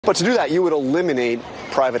But to do that, you would eliminate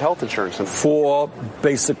private health insurance. For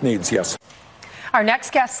basic needs, yes. Our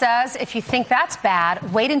next guest says if you think that's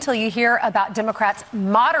bad, wait until you hear about Democrats'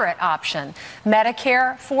 moderate option,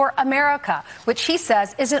 Medicare for America, which he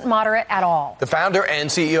says isn't moderate at all. The founder and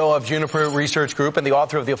CEO of Juniper Research Group and the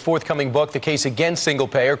author of the forthcoming book, The Case Against Single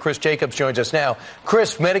Payer, Chris Jacobs, joins us now.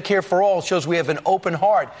 Chris, Medicare for All shows we have an open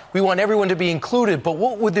heart. We want everyone to be included, but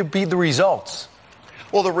what would be the results?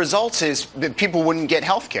 Well, the results is that people wouldn't get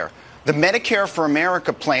health care. The Medicare for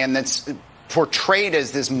America plan that's portrayed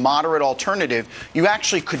as this moderate alternative, you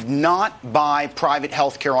actually could not buy private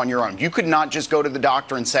health care on your own. You could not just go to the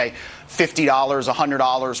doctor and say $50,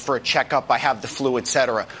 $100 for a checkup, I have the flu,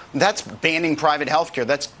 etc. That's banning private health care.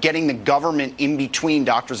 That's getting the government in between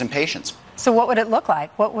doctors and patients. So what would it look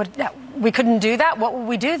like? We couldn't do that? What would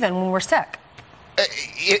we do then when we're sick?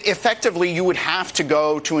 Effectively, you would have to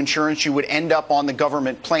go to insurance. You would end up on the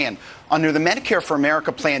government plan. Under the Medicare for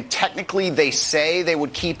America plan, technically they say they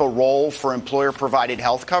would keep a role for employer-provided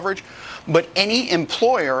health coverage, but any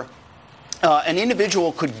employer, an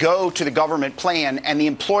individual could go to the government plan and the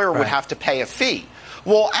employer would have to pay a fee.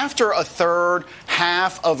 Well, after a third,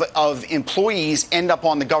 half of employees end up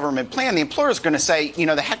on the government plan, the employer is going to say, you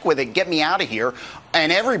know, the heck with it, get me out of here.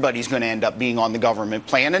 And everybody's going to end up being on the government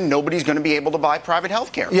plan, and nobody's going to be able to buy private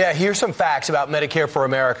health care. Yeah, here's some facts about Medicare for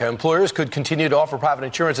America. Employers could continue to offer private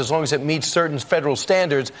insurance as long as it meets certain federal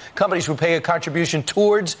standards. Companies would pay a contribution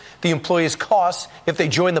towards the employee's costs. If they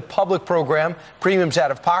join the public program, premiums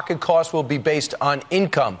out-of-pocket costs will be based on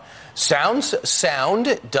income. Sounds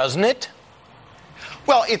sound, doesn't it?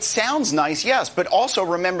 Well, it sounds nice, yes, but also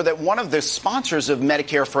remember that one of the sponsors of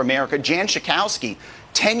Medicare for America, Jan Schakowsky,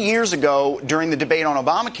 10 years ago during the debate on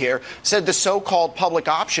Obamacare, said the so-called public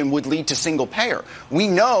option would lead to single payer. We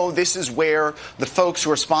know this is where the folks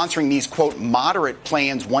who are sponsoring these, quote, moderate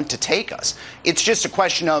plans want to take us. It's just a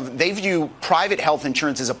question of they view private health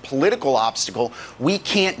insurance as a political obstacle. We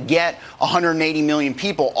can't get 180 million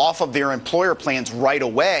people off of their employer plans right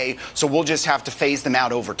away, so we'll just have to phase them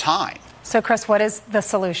out over time. So, Chris, what is the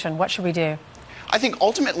solution? What should we do? I think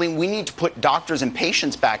ultimately we need to put doctors and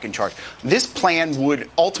patients back in charge. This plan would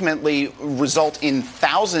ultimately result in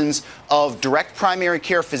thousands of direct primary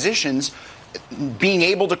care physicians being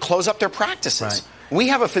able to close up their practices. Right. We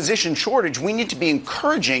have a physician shortage. We need to be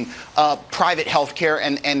encouraging private health care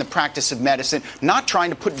and the practice of medicine, not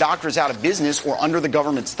trying to put doctors out of business or under the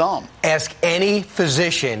government's thumb. Ask any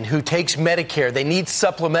physician who takes Medicare. They need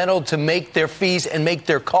supplemental to make their fees and make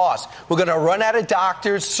their costs. We're going to run out of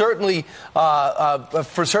doctors, certainly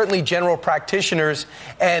general practitioners,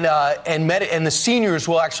 and the seniors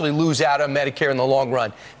will actually lose out on Medicare in the long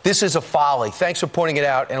run. This is a folly. Thanks for pointing it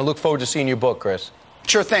out, and I look forward to seeing your book, Chris.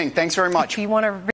 Sure thing. Thanks very much. If you want to